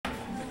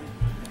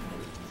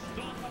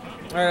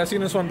Alright, I've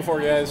seen this one before,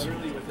 guys.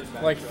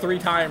 Like 3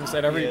 times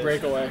at every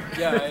breakaway.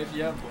 Yeah,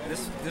 yeah.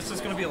 This is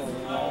gonna be a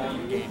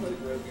long game.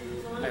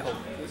 I hope.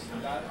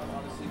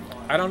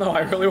 I don't know. I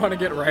really want to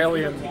get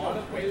Riley and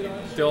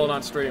Dylan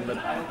on stream, but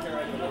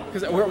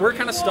because we're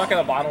kind of stuck at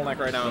a bottleneck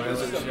right now.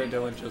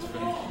 Dylan just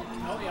finished.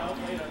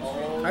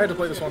 I had to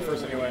play this one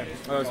first anyway.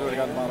 Otherwise, I would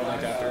have gotten the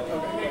bottleneck after.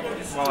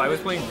 Well, I was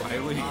playing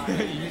Riley.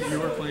 you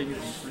were playing,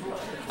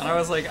 and I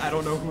was like, I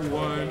don't know who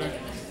won.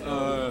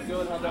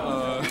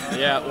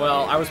 Yeah,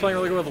 well, I was playing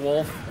really good with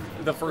Wolf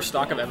the first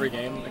stock of every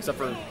game, except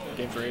for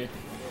game 3.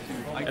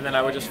 And then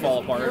I would just fall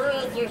apart. Could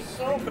have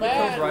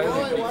killed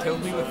Riley, but he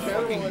killed me with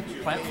fucking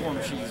platform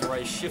cheese where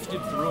I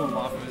shifted through him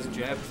off of his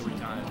jab 3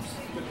 times.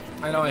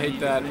 I know, I hate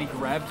that. And he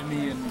grabbed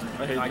me and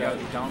I got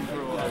down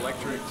through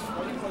electric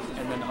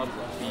and then up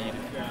speed.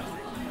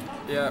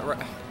 Yeah,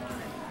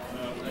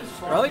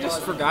 Riley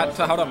just forgot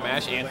how to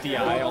mash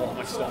anti-I all of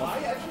my stuff.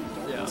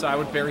 Yeah. So I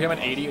would bury him at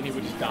 80 and he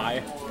would just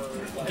die.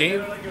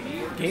 Game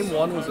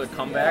 1 was a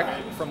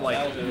comeback from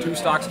like 2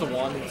 stocks to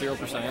 1,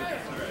 0%.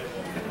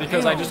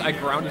 Because I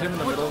grounded him in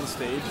the middle of the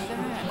stage.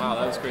 Wow,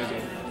 that was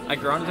crazy. I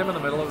grounded him in the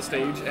middle of the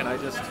stage and I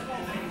just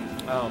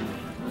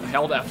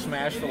held F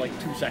smash for like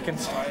 2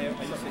 seconds.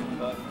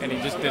 And he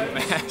just didn't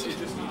match.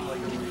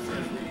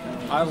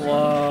 I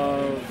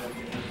love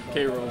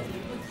K-Roll.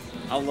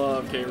 I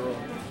love K-Roll.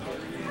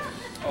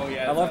 Oh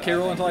yeah. I love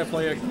K-Roll until I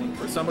play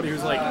somebody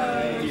who's like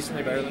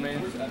decently better than me.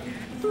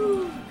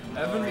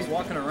 Evan was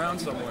walking around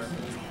somewhere.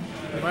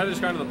 He might have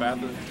just gone to the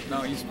bathroom.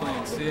 No, he's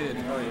playing Sid.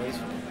 Oh, he is.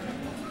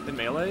 In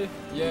Melee?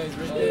 Yeah, he's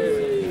right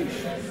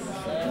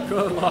there.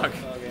 Good luck.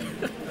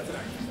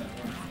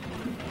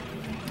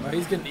 Oh,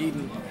 he's getting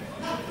eaten.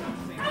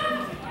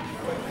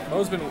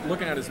 Mo's been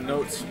looking at his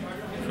notes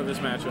for this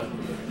matchup.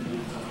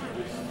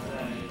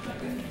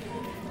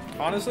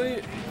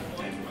 Honestly,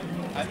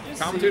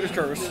 commentator's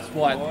curse,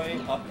 but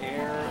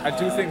I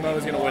do think Mo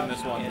is going to win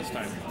this one this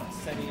time.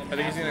 I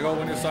think he's going to go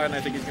winner's side, and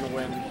I think he's going to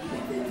win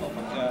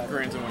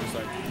Grains and winner's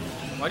side.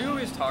 Why do you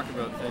always talk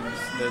about things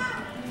that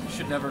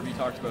should never be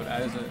talked about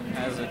as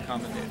a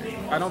commentator?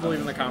 I don't believe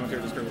in the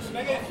commentator's curse.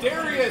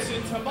 Darius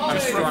and I'm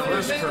strong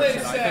curse, and I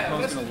think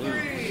Mo's going to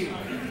lose.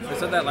 I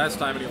said that last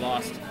time and he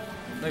lost.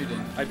 No, you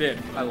didn't. I did.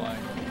 I lied.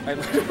 I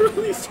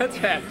literally said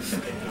that.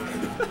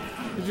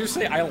 Did you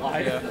say I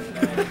lied? Yeah.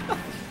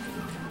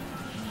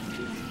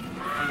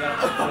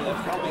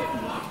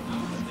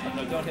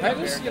 I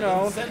just, you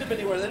know, Send him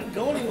anywhere, let him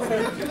go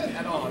anywhere.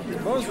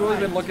 Mo's really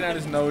been looking at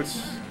his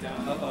notes.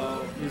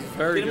 He's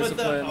very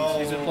disciplined.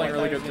 He's been playing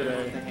really good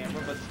today.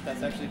 But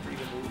that's actually a pretty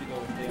good move to go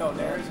with Nair. No,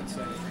 Nair is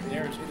insane.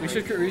 We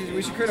should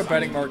create a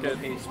betting market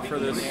for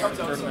this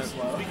tournament.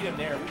 Speaking of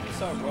Nair, we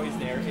saw Roy's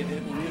Nair. It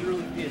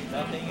literally did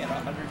nothing at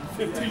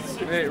 156.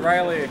 Hey,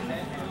 Riley.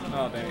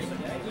 Oh, dang.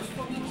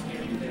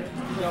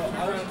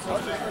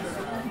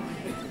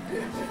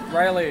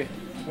 Riley,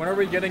 when are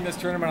we getting this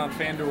tournament on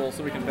FanDuel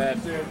so we can bet?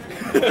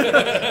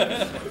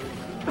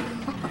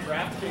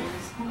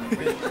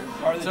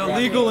 It's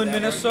illegal in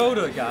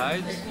Minnesota,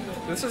 guys.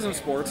 This isn't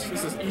sports.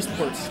 This is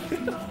esports.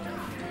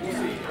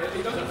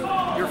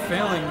 You're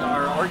failing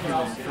our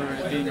argument for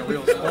it being a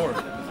real sport.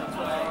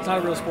 It's not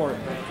a real sport.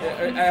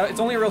 It's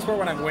only a real sport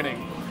when I'm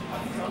winning.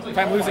 If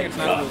I'm losing, it's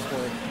not a real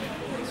sport.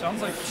 It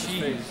sounds like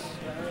cheese.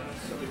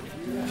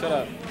 Shut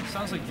up. It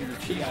sounds like you're a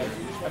cheeser.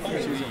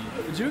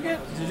 Did you get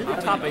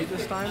top 8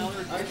 this time?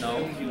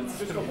 No.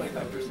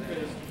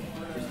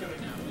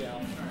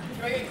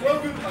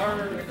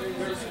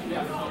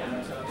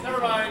 Never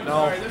mind. No.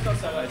 Sorry, there's no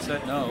setup. I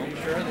said no.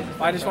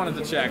 I just wanted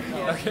to check.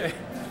 Okay.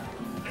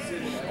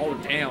 Oh,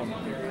 damn.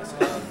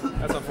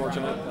 That's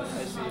unfortunate.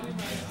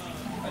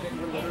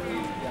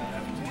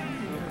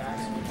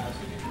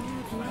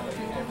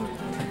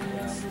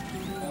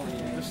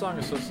 This song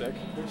is so sick.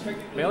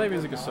 Melee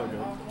music is so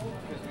good.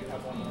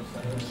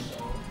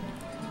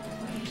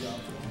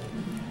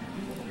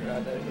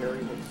 God, that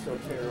Harry looks so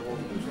terrible.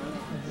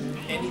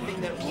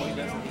 Anything that Roy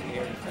does in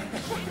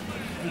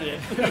the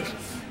air.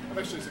 I'm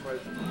actually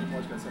surprised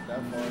Roy's got sent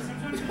that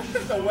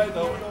far. No way,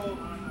 though.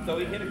 So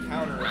he hit a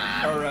counter,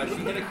 or she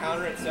hit a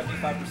counter at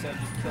 75%.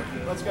 Just killed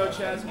me. Let's go,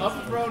 Chaz.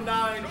 Up throw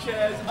 9,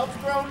 Chaz. Up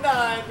throw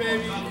 9,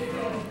 baby.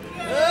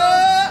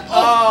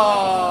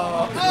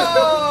 I'll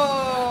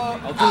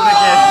do it again.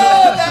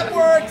 Oh, that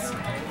works.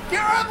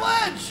 Garrett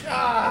Lynch.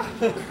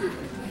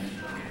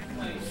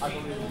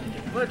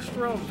 Let's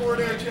throw. Forward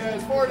air,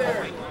 Chaz. Forward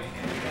air.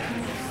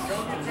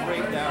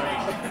 Straight down.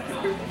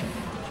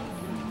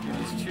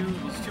 Dude,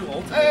 he's too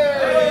ultimate.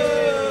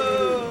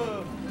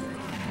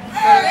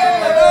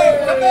 Hey,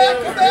 come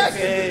back.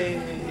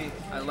 Hey.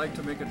 I like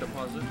to make a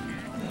deposit.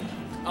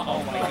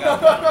 Oh my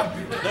god.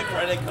 The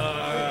credit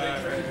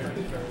card.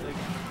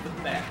 The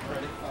back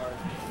credit card.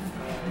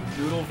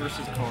 Doodle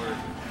versus card.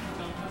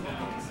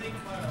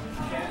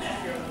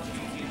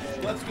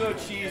 Let's go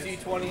cheesy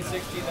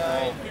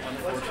 2069.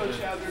 Let's go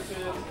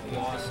Chatterton.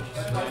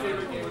 That's my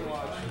favorite game to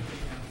watch.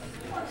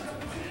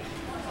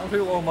 I'm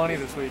gonna owe money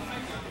this week.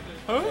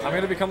 I'm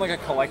gonna become like a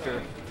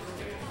collector.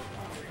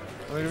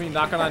 I'm gonna be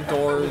knocking on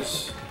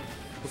doors,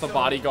 with a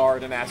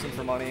bodyguard and asking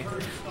for money.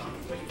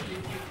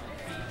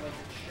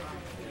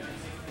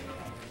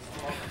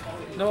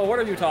 No, what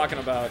are you talking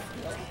about?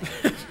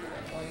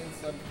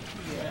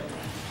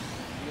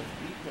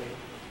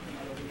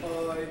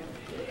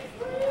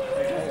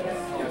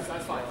 Yes,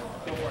 that's fine.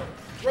 Go for it.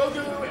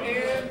 Grogu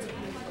and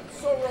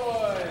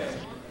Soroy.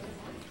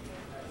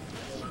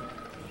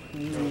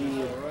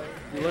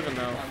 You're living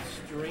though. On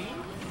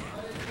stream.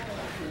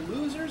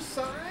 Loser's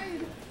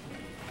side.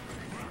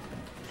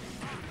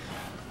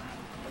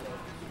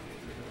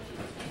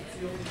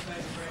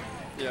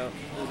 Yeah,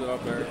 is it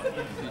up there?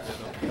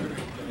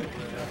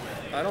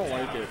 I don't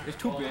like it. It's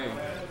too big.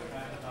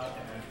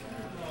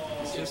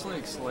 It's just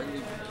like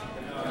slightly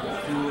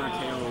cooler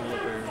Kalo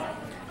Whipper.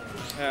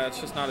 Yeah, it's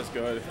just not as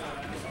good.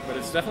 But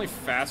it's definitely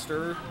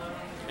faster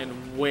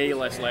and way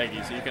less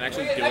laggy, so you can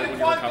actually do it when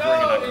you're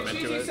recovering and not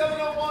commit to it.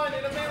 701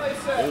 in a melee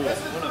set. Oh,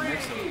 What a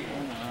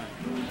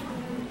mix-up.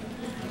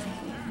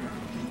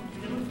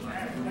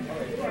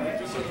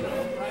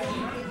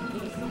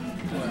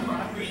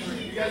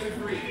 You guys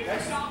agree.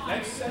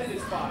 Next set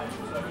is 5.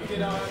 So if you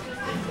get on,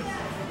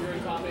 you're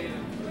in top 8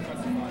 and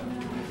that's 5.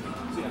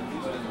 So yeah,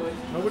 these are the plays.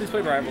 Nobody's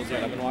played Rivals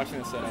yet. I've been watching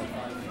this set.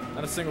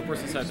 Not a single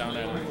person sat down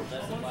at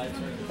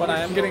it. But I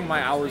am getting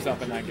my hours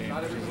up in that game,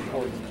 which is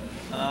important.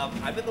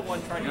 I've been the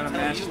one trying to tell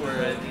match you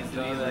where it needs to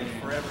be like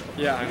forever.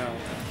 Yeah, I know.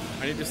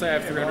 I need to say I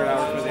have 300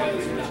 hours for the end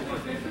of the year.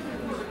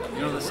 You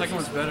know, the second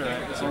one's better.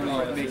 It's only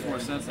like makes more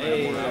sense.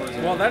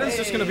 Well, that is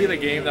just going to be the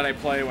game that I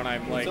play when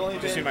I'm like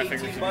just doing my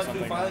fingers to do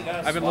something.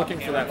 I've been looking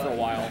for that for a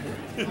while.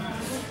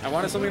 I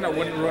wanted something that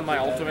wouldn't ruin my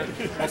ultimate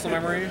muscle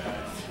memory,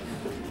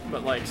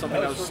 but like something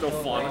that was still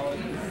fun.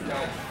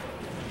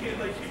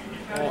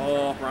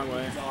 Oh, wrong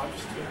way.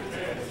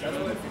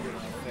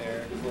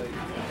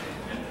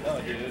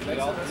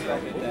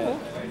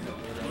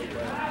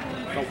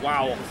 Oh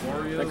wow,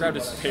 that grabbed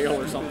his tail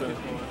or something.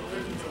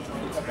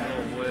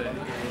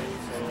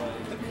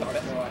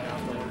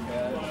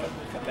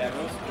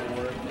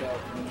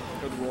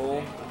 Good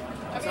roll.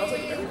 It sounds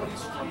like everybody's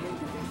struggling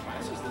through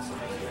classes this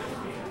semester.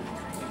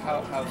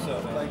 How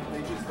so? Like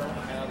they just don't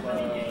have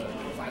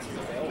classes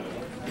available.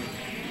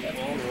 That's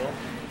cool.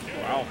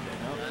 Wow.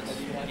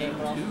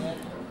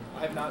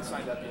 I have not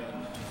signed up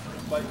yet,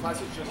 but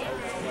classes just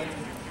open. Like,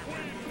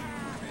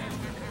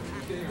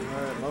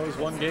 Alright, Mo's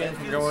one game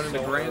from going into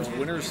Grand's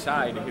winner's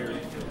side here.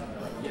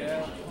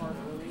 yeah.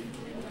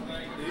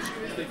 The issue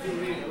is they feel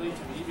really elite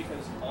to me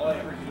because all I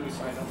ever do is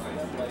sign up for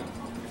them like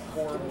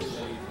horribly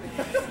late.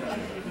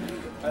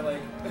 I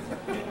like.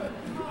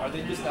 Are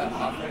they just not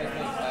offering any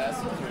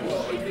classes or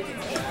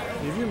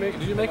what?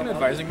 Did you make an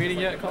advising meeting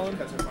yet, Colin?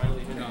 Because they're finally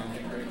hitting No.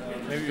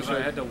 Maybe you I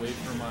should. had to wait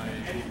for my.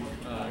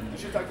 You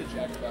should talk to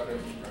Jack about it.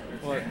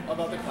 What?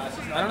 About the classes.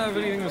 I don't have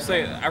anything to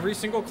say. Every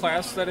single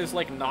class that is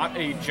like not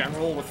a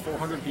general with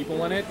 400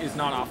 people in it is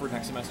not offered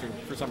next semester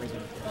for some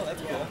reason. Oh,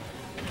 that's cool.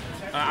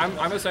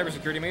 I'm a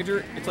cybersecurity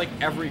major. It's like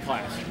every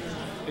class.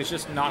 It's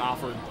just not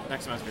offered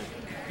next semester.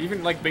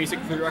 Even like basic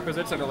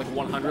prerequisites that are like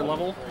 100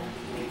 level.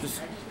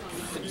 Just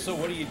So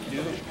what do you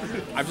do?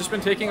 I've just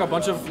been taking a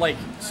bunch of like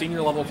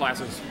senior level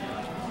classes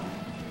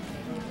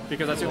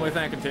because that's the only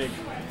thing I can take.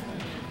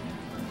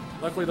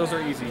 Luckily, those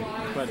are easy,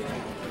 but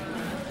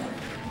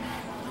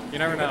you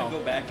never know. Go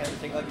back and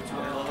take like a 20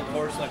 level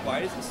course. Like, why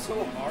is this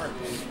so hard?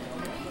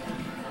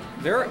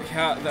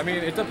 I mean,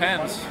 it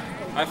depends.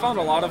 I found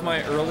a lot of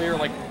my earlier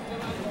like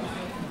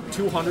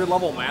 200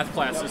 level math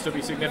classes to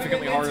be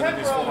significantly harder than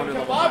these 400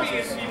 level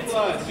classes. It's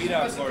those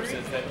beat-out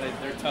courses that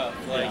they're tough.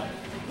 Like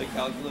the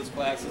calculus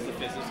classes, the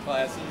physics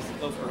classes,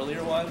 those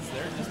earlier ones,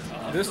 they're just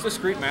tough. This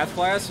discrete math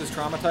class has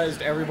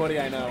traumatized everybody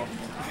I know.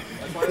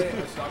 That's why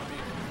I stopped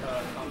being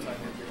comp sci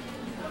major.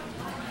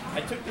 I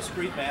took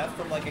discrete math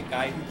from like a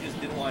guy who just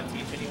didn't want to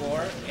teach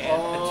anymore,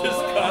 and just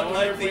got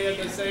like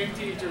the same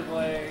teacher,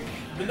 like.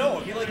 But no,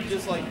 he like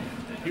just like,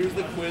 here's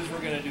the quiz we're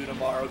gonna do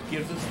tomorrow.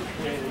 Gives us the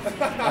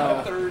quiz.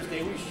 On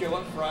Thursday, we show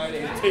up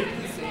Friday and take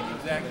the same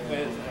exact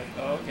quiz. I'm like,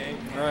 oh, okay,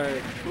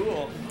 Right.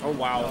 cool. Oh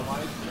wow.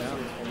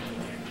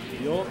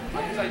 Yup.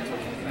 Because I took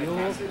it, I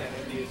passed it at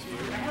NDSU,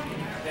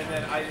 and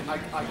then I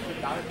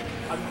could not.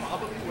 I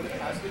probably would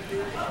have passed it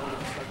here if I would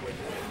have stuck with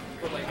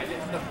it. But like, I didn't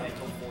have the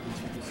mental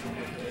fortitude to stick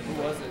with it.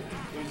 Who was it?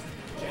 It was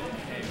Jen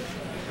Kang.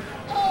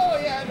 Oh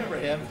yeah, I remember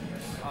him.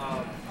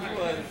 He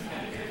was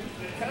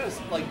kind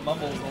of like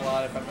mumbles a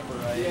lot, if I remember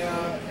right.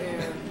 Yeah,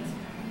 and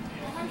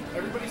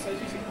everybody says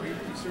he's a great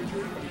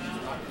researcher, but he's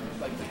just not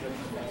like the good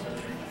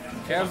professor.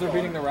 Cavs are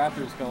beating the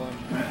Raptors, Colin.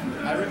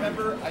 I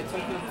remember I took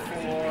him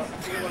for, I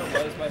forget what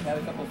it was, but I had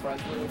a couple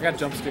friends with him. I got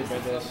jump scared by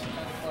this.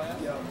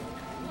 Yeah.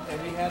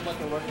 And we had like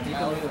a running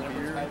tally the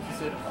number of times he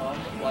said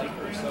like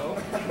or so.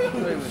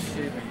 It was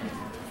shaving.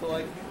 So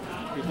like,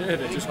 He did,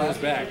 it just goes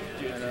back.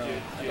 I know.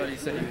 I thought he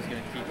said he was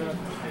going to keep it.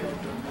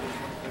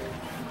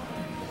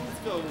 let's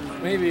go.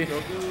 Maybe.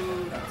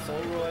 Grogu, not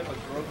Solroy, but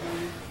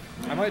Grogu.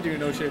 I might do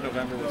No Shave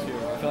November this year.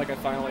 I feel like I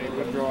finally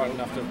would grow out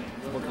enough to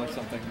look like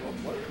something.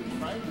 What are you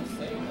trying to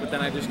say? But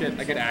then I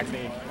get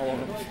acne all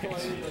over my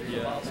face.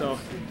 Yeah. So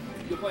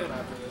You'll play him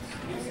after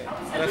this.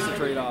 that's the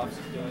trade-off.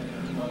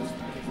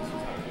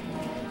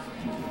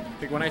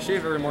 Like when I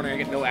shave every morning, I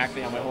get no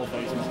acne on my whole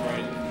face. It's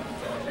great.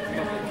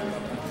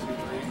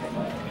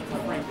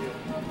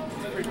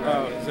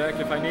 Zach,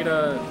 if I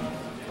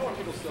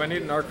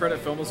need an art credit,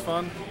 film is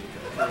fun.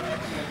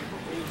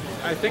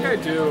 I think I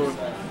do.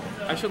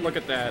 I should look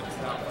at that.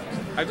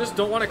 I just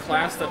don't want a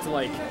class that's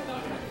like,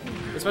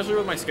 especially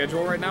with my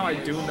schedule right now, I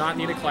do not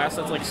need a class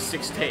that's like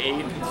 6 to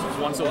 8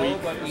 once a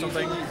week or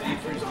something.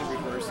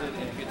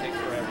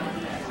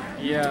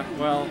 Yeah,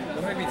 well,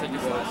 what might be taking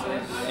place?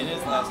 It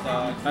is last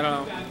dog. I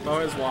don't know. Mo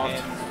has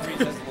Waft. And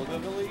has a little bit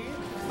of a lead?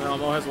 No,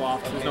 Mo has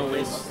Waft. There's no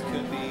leads.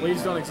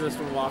 Leads don't exist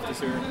when Waft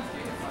is here.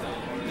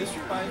 This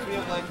reminds me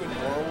of like when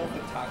Warwolf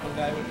and Taco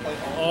Guy would play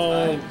all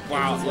the time.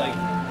 Wow. It was like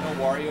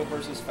Wario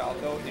versus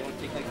Falco, and it would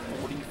take like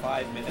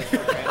 45 minutes for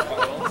Grand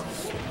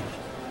Finals.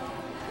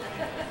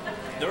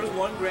 There was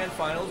one Grand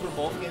Finals where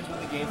both games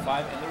went to Game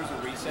 5, and there was a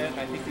reset.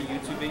 I think the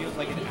YouTube video was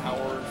like an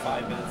hour and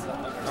 5 minutes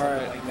long or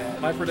something like that.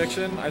 My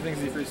prediction, I think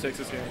Z3 takes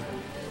this game.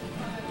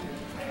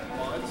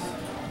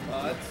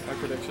 What? My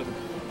prediction.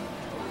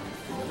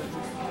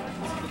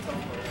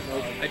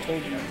 Nope. I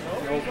told you.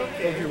 Nope.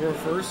 Told you we're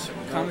first.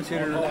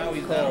 Commentator Now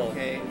he's call.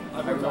 okay.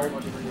 I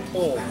wrote.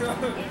 Oh.